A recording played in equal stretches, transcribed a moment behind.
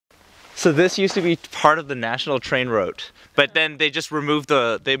So this used to be part of the national train route, but then they just removed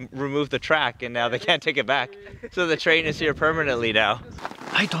the track, and now they can't take it back. So the train is here permanently now.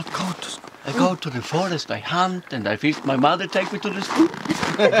 I don't go to school. I go to the forest, I hunt and I fish. My mother take me to the school.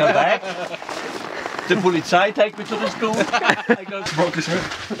 I come back. The Polizei take me to the school. I go to focus.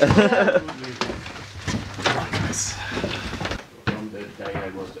 From the day I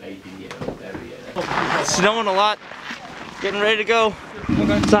was 18 years old, every year. It's snowing a lot. Getting ready to go.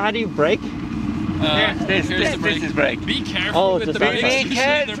 So how do you brake? This is brake. Be careful Oh, with it's the a brakes. Be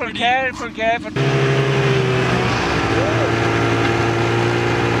Careful.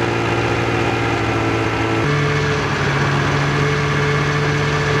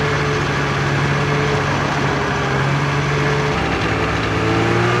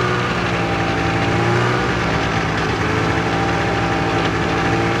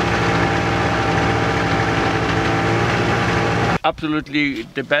 Absolutely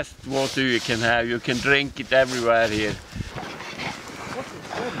the best water you can have. You can drink it everywhere here.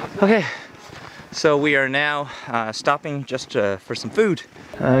 Okay, so we are now stopping just for some food.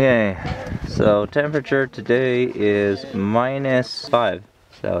 Okay, so temperature today is -5,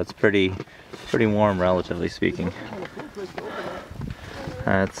 so it's pretty warm, relatively speaking.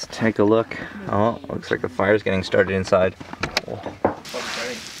 Let's take a look. Oh, looks like the fire's getting started inside. Oh.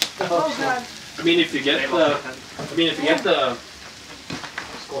 I mean, if you get the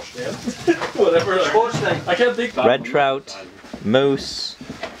whatever. I can't think. Red trout, moose.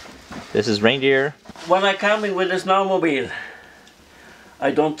 This is reindeer. When I coming with the snowmobile,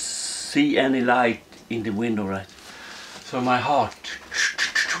 I don't see any light in the window, right? So my heart,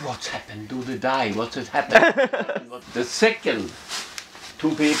 what's happened? Do they die? What's happened? The second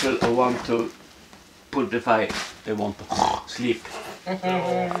 2 people who want to put the fire, they want to sleep.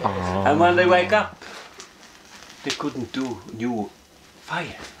 And when they wake up, they couldn't do new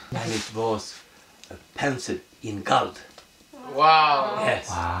fire. And it was a pencil in gold. Wow. Yes.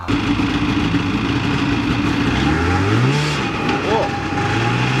 Wow.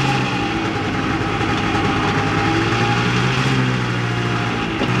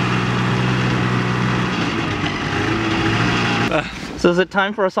 So is it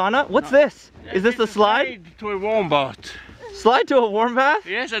time for a sauna? What's this? Is this the slide? To a warm bath. Slide to a warm bath?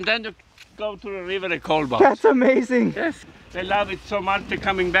 Yes, and then you go to the river, a cold bath. That's amazing. Yes. They love it so much, they're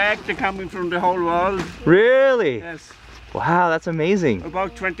coming back, they're coming from the whole world. Really? Yes. Wow, that's amazing.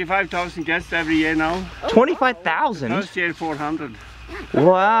 About 25,000 guests every year now. 25,000? Last year 400.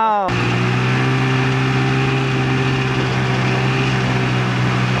 Wow.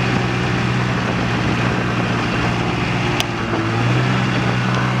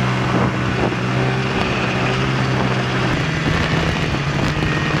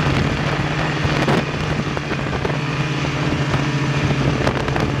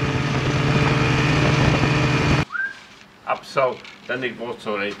 So then it was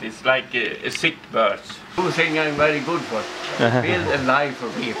alright. It's like a sick bird. Who think I'm very good for? Build a life for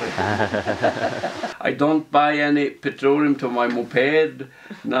people. I don't buy any petroleum to my moped,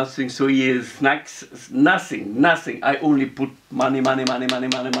 nothing, so he snacks, nothing. I only put money.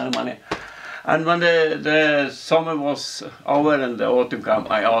 And when the summer was over and the autumn came,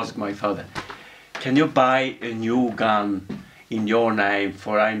 I asked my father, can you buy a new gun in your name,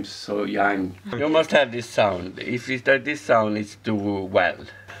 for I'm so young? You must have this sound. If it's this sound, it's too well.